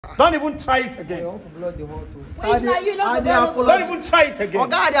Don't even try it again. Uncle blood the whole too. Don't even try it again. Oh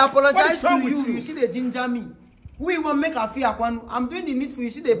God, I apologize to you. You You see the ginger me. We want make a fear. I'm doing the needful.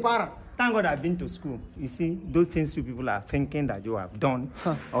 You see the para. Thank God I've been to school. You see, those things you people are thinking that you have done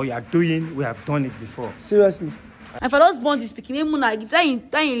or you are doing, we have done it before. Seriously. If I don't born this speaking, if that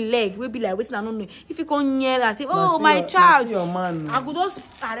in leg, we'll be like, waiting, I don't know. If you come near and say, oh, my child, your man. I could just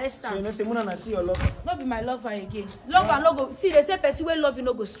arrest her. So you know, say, Muna, see your lover. Not be my lover again. Love and no go. See, they say person will love you,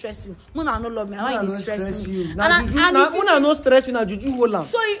 no go stress you. Muna no love me. I want you to stress you. Now, Muna no stress you. Now, Juju hold on.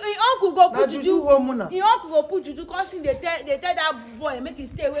 So your uncle go put Juju. Your uncle go put Juju. Cause they tell that boy make him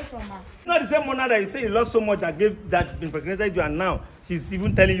stay away from her. Not the same Mona that you say you love so much that impregnated you, and now she's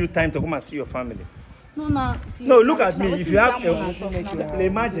even telling you time to come and see your family. No, look at me. If you have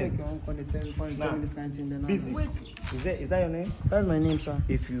imagine. Busy. Wait. Is that your name? That's my name, sir.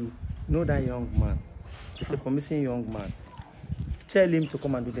 If you know that young man, it's a promising young man, tell him to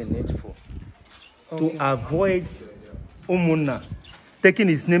come and do the needful. To avoid Omuna taking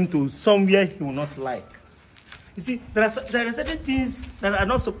his name to somewhere he will not like. You see, there are certain things that are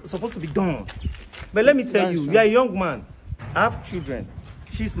not supposed to be done. But let me tell you, you are a young man. I have children.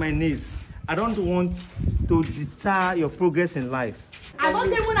 She's my niece. I don't want to deter your progress in life. I don't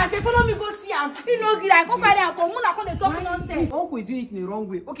think Muna say follow me go see him. You know, like come carry and come. Muna come dey talk nonsense. Uncle is doing it in the wrong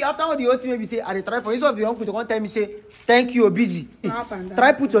way. Okay, after all the whole thing, maybe say I try for. Instead of your uncle to come tell me say thank you, you're busy.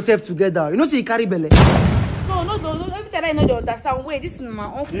 Try put yourself together. You know, say you carry belly. No. Every time I know they understand. Wait, this is my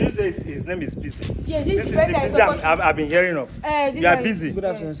uncle. You say his name is Busy. Yeah, this is the Busy I've been hearing of. You are busy. Good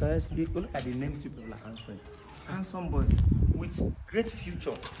afternoon, sir. Look at the names people are answering. Handsome boys with great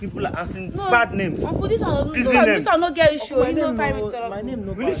future. People are answering bad names. Uncle, this one no get issue. My name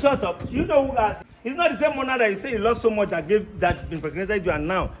no. Really shut up. You know who asked? It's not the same Mona that you say you love so much that impregnated you, and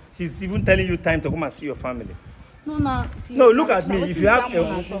now she's even telling you time to come and see your family. No, look at me. If you have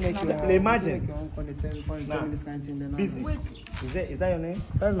imagine. Busy. Wait. Is that your name?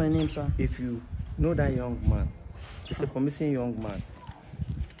 That's my name, sir. If you know that young man, it's a promising young man,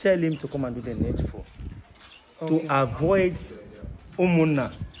 tell him to come and do the needful. To avoid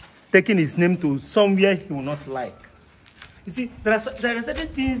Omuna taking his name to somewhere he will not like. You see, there are certain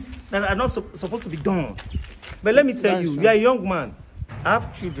things that are not supposed to be done. But let me tell you, you are a young man. I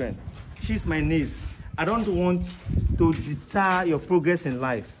have children. She's my niece. I don't want to deter your progress in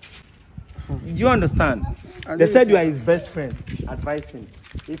life. Do you understand? They said you are his best friend. Advise him.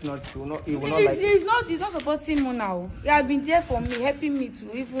 If not, he will not like it. He's not supporting Muna. He has been there for me, helping me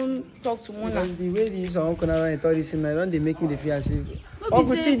to even talk to Muna. Because the way this uncle now I thought this, I don't they make me the feel as if.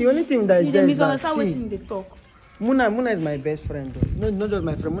 Uncle, see, the only thing that is there is that see, talk. Muna is my best friend, though. Not just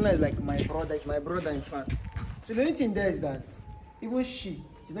my friend. Muna is like my brother. It's my brother, in fact. So the only thing there is that even it's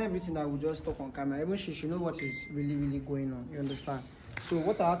not everything that we just talk on camera. Even she know what is really going on. You understand? So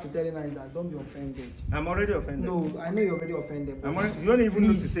what I have to tell you now is that don't be offended. I'm already offended. No, I know you're already offended. You don't even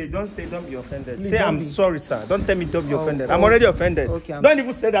need to say. Don't say don't be offended. Please, say I'm sorry, sir. Don't tell me don't be offended. I'm already offended. Okay, don't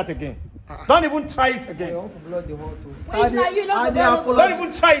even say that again. Don't even try it again. Uncle blood the whole too. Don't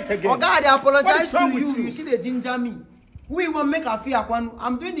even try it again. Oh God, I apologize to you. You see the ginger me. We want make a fear.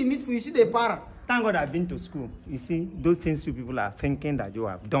 I'm doing the needful. You see the para. Thank God I've been to school. You see, those things you people are thinking that you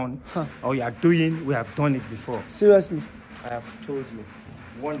have done or you are doing, we have done it before. Seriously. I have told you.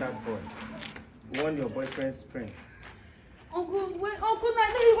 Warn that boy. Warn your boyfriend's friend. Uncle, now you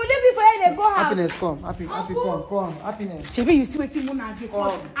go let me for you go have. Happiness come. Come. Happiness. Shebi, you see wetin Muna dey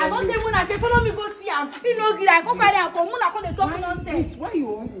call. I don't tell Muna say follow me go see am. You know, like come carry am come. Muna come dey talk nonsense. Why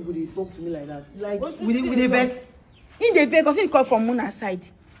your uncle go dey talk to me like that? Like with the vex. In the vex, because he come from Muna's side.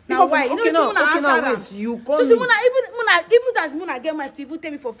 Now why? Okay, now wait. You call me. So Muna, even that Muna get mind to even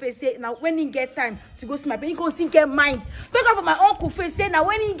tell me for face say now when he get time to go see my parents, he go still get mind. Talk about my uncle face say now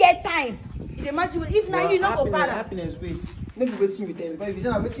when he get time. You imagine if now you no go para. Happiness, wait. Maybe waiting you tell me. Because if you say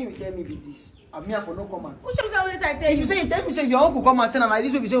now waiting you tell me with this, I'm here for no comment. Who should say what I tell you? If you say you tell me say your uncle come and say now like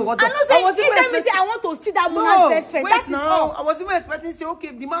this, we say we got. I know say he tell me say I want to see that Muna's best friend. Wait now. I was even expecting say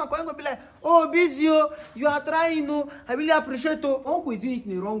okay, the man going to be like, oh busy, you are trying, I really appreciate it. Uncle is doing it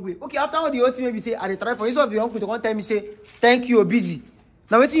in the wrong way. Okay, after all the whole thing, maybe say I try for instead of your uncle to come tell me say thank you, you're busy.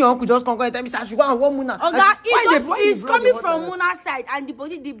 Now waiting your uncle just come and tell me say I should go and warn Muna. He's coming from Muna's side, and the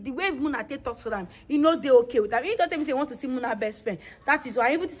way Muna take talk to them, you know they okay with them. He don't tell me say want to see Muna's best friend. That is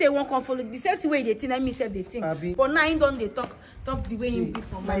why even to say one come follow the same way they think, me say they think. But now he don't they talk the way he be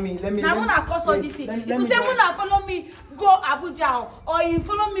from. Now Muna cause all this thing. If you say Muna follow me go Abuja or he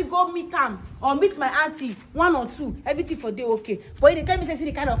follow me go meet him. or meet my auntie 1 or 2, everything for day okay. But they tell me say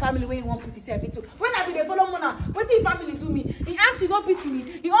the kind of family where you want put yourself into. When I be dey follow Mona, what if family do me? The auntie don't beat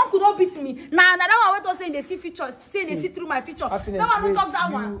me, the uncle don't beat me. Now that one what saying they see features, say they see through my feature. That one don't talk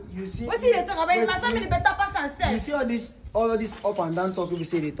that one. You see, what if they talk about my family better pass and say? You see all this up and down talk we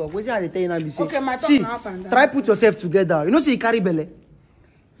say they talk. What are they telling you? Say, okay, my talk see, up and down. try put yourself together. You know, see, you carry belly.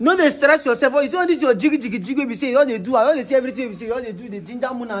 No, they stress yourself. Oh, you see all this your jiggy. We say all they do. All they see everything. We say all they do. They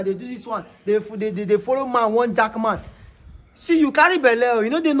ginger Mona. They do this one. They follow man one jack man. See, you carry belly. You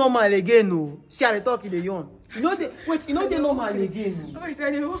know they normal again. No, see how they talk in the yawn. You know they wait. You know they normal again. No. Wait,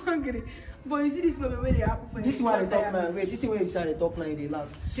 I dey hungry. But you see this moment where they happen for this is why they talk now. Wait, this is where you say they talk now. They laugh.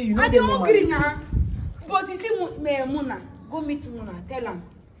 See, you know they hungry now. But you see, Mona, go meet Mona. Tell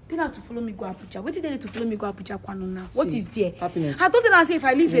her to follow me go Abuja. What did they do to follow me go Abuja Kwano now? What is there? Happiness. I told them say if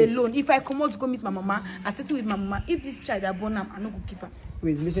I live alone, if I come out to go meet my mama, I settle with my mama. If this child I born am, I no go give her.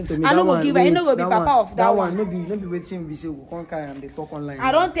 Wait, listen to me. I no go give her. I no go be papa of that one. No be waiting. We say we can't carry and they talk online.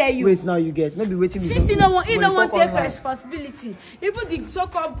 I don't tell you. Wait, now you get. No be waiting. Since you no want take responsibility. Even the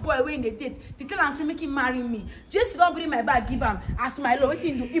so-called boy when they date, they tell am say make him marry me. Just don't bring my bag, give him as my love.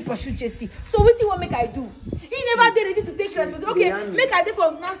 Wetin do? He pursue Jesse. So wetin what make I do? He never dey ready to take responsibility. Okay, make I dey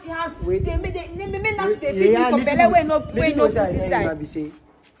for Nancy house. They make Nancy dey feed me for belle wey no put inside.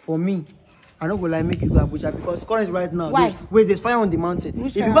 For me, I don't go like make you go Abuja because currently right now. Why? Wait, there's fire on the mountain.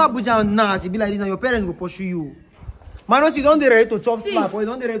 If you go Abuja now, as it be like this, now your parents will pursue you. Man, you don't ready to chop slap or you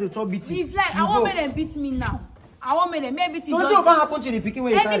don't ready to chop beating. If like I want make them beat me now. I want make them beat me. So what's gonna happen to the picking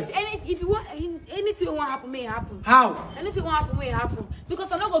when you carry? If you want anything won't happen, may happen. How? Anything won't happen, may happen.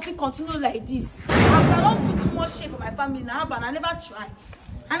 Because I'm not gonna feel continue like this. I don't put too much shame for my family now, but I never try.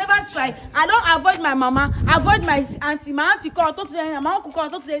 I don't avoid my mama, avoid my auntie. My auntie call, talk to them, my uncle call,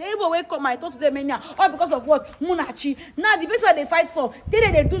 talk to them. Anybody wake up, I talk to them anyhow. All because of what? Munachi. Now the base where they fight for,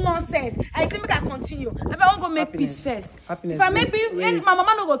 they do nonsense. I say make I continue. I want to go make peace first. Happiness. If I make peace, my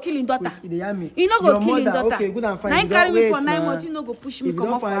mama no go kill his daughter. Wait, he no go kill his daughter. Okay, good and fine. Now he carry me for 9 months, he no go push me if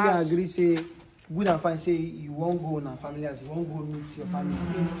come off my house. If you don't finally agree, say good and fine, say you won't go on family as you won't go meet your family.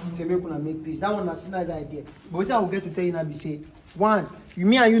 Say make una make peace. That one is a nice idea. But what I will get to tell you now be say, one,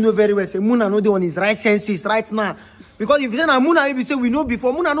 me and you know very well, say Muna know the one is right senses right now. Because if you say na Muna, maybe say we know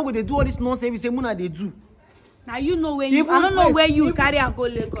before, Muna no go they do all this nonsense, we say Muna they do. Now you know where you I don't know where you carry and go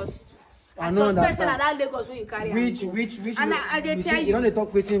Lagos. I know understand. That Lagos where you carry which and I tell you. You don't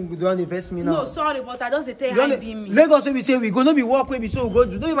talk waiting, we don't invest me now. No, sorry, but I just tell you be me. Lagos we say we go no be work where we so go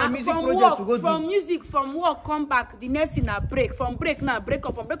do. No even music project we go do. From music, from work, come back. The next thing na break. From break now, break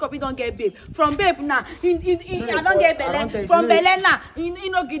up. From break up, you don't get babe. From babe now, I don't get belle. From belle now, you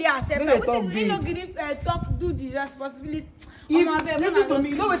no give accept. You no give talk do the responsibility. Listen to me,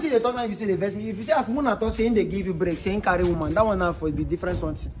 you know what they talk now if you say the invest me. If you say as Muna talk saying they give you break, saying carry woman, that one now for be different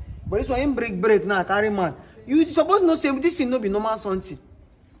something. But this one break now, carry man. You supposed not say this thing no be normal something.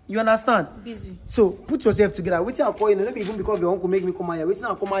 You understand? Busy. So put yourself together. Waiting I call you, not even because your uncle make me come here. Waiting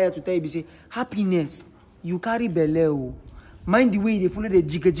I come here to tell you, say happiness. You carry belle. Mind the way they follow the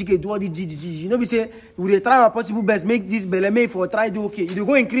jiggy, do all the GGG. You know, we say we try our possible best, make this belle make for try do okay. You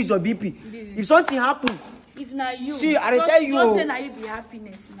go increase your BP. Busy. If something happen, if now you see, I tell you. Don't say now you be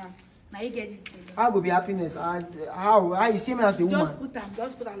happiness now. Now you get this belle. How go be happiness? How you see me as a woman?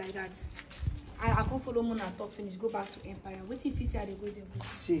 Just put her like that. I can't follow Mona talk finish, go back to Empire. What if you say I go there?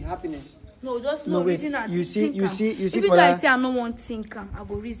 See, happiness. No, just no reason. You see if for you guys say I don't want to think, I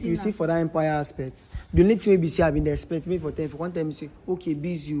go reason. You see for that Empire aspect. The only thing we say I've been the expect me for 10. For one time you say, okay,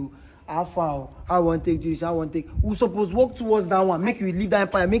 busy you. How far? I want to take this. I want to take. We suppose work towards that one. Make you leave that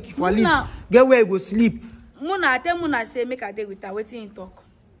Empire. Make you for at least get where you go sleep. Mona, I tell Mona say make a day with her. Waiting in talk.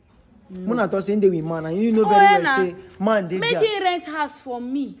 Mona talk saying they with man, and you know very well say man they make him rent house for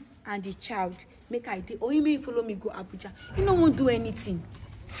me and the child. Make I day, or he may follow me go Abuja. He no won't do anything.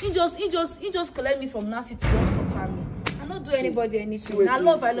 He just collect me from Nancy to just suffer me. I not do anybody anything. I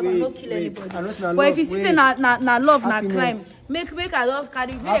love, I not kill anybody. But if you see say na love, na crime, make I just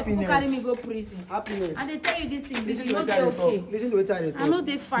carry, people carry me go prison. Happiness. And they tell you this thing, this is not okay. Listen to what I talk. I know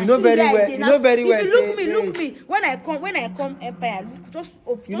they fine. You know very well. You know very well. If you look me. When I come Empire, just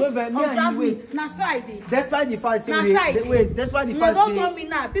observe me. Na so I did. Despite the fact say wait, despite the fact say don't tell me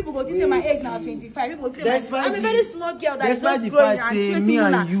now. People go to say my age now 25. People go say I'm a very small girl that is just growing and me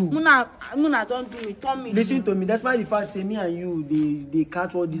and you. Muna don't do it. Tell me. Listen to me. Despite the fact say say me and you, they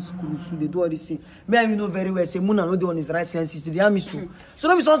catch all these screws, they do all this thing. Me and you know very well, say Muna no do on his right senses to the army so. So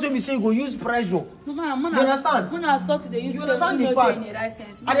don't be something we say go use pressure. Muna, you understand? Muna start to the use. You understand the fact?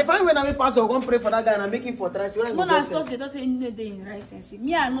 And if I when I pass, I go pray for that guy and I make him for try. Muna start to say no dey in right sense.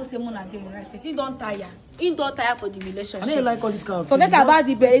 Me I know say Muna dey in right sense. He don't tire. He don't tire for the relationship. I don't like all this kind of. Forget about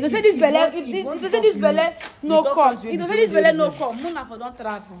the belly. You say this belly. You say this belly no come. You say this belly no come. Muna for don't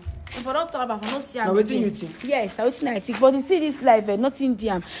travel. If I don't travel, I no see. Now wetin you think? Yes, I wetin I think. But you see this life, nothing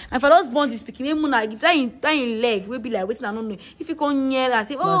there. And if I don't born this speaking, Muna give that in leg, we be like wetin I don't know. If you come near and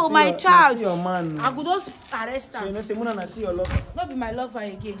say, oh my child, your man. I could just arrest her. So you know say Muna na see your lover. Not be my lover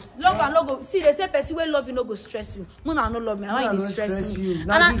again. Lover no go. See they say person wey love you no go stress you. Muna no love me. I want you to stress me. And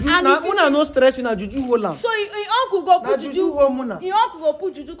Muna no stress you na juju hold am. So your uncle go put juju. Your uncle go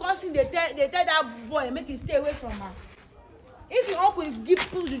put juju. Come see they tell that boy make him stay away from her. If your uncle give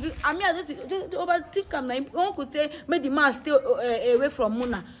put juju, I mean I just overthink am na. Your uncle say make the man stay away from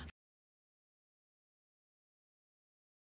Muna.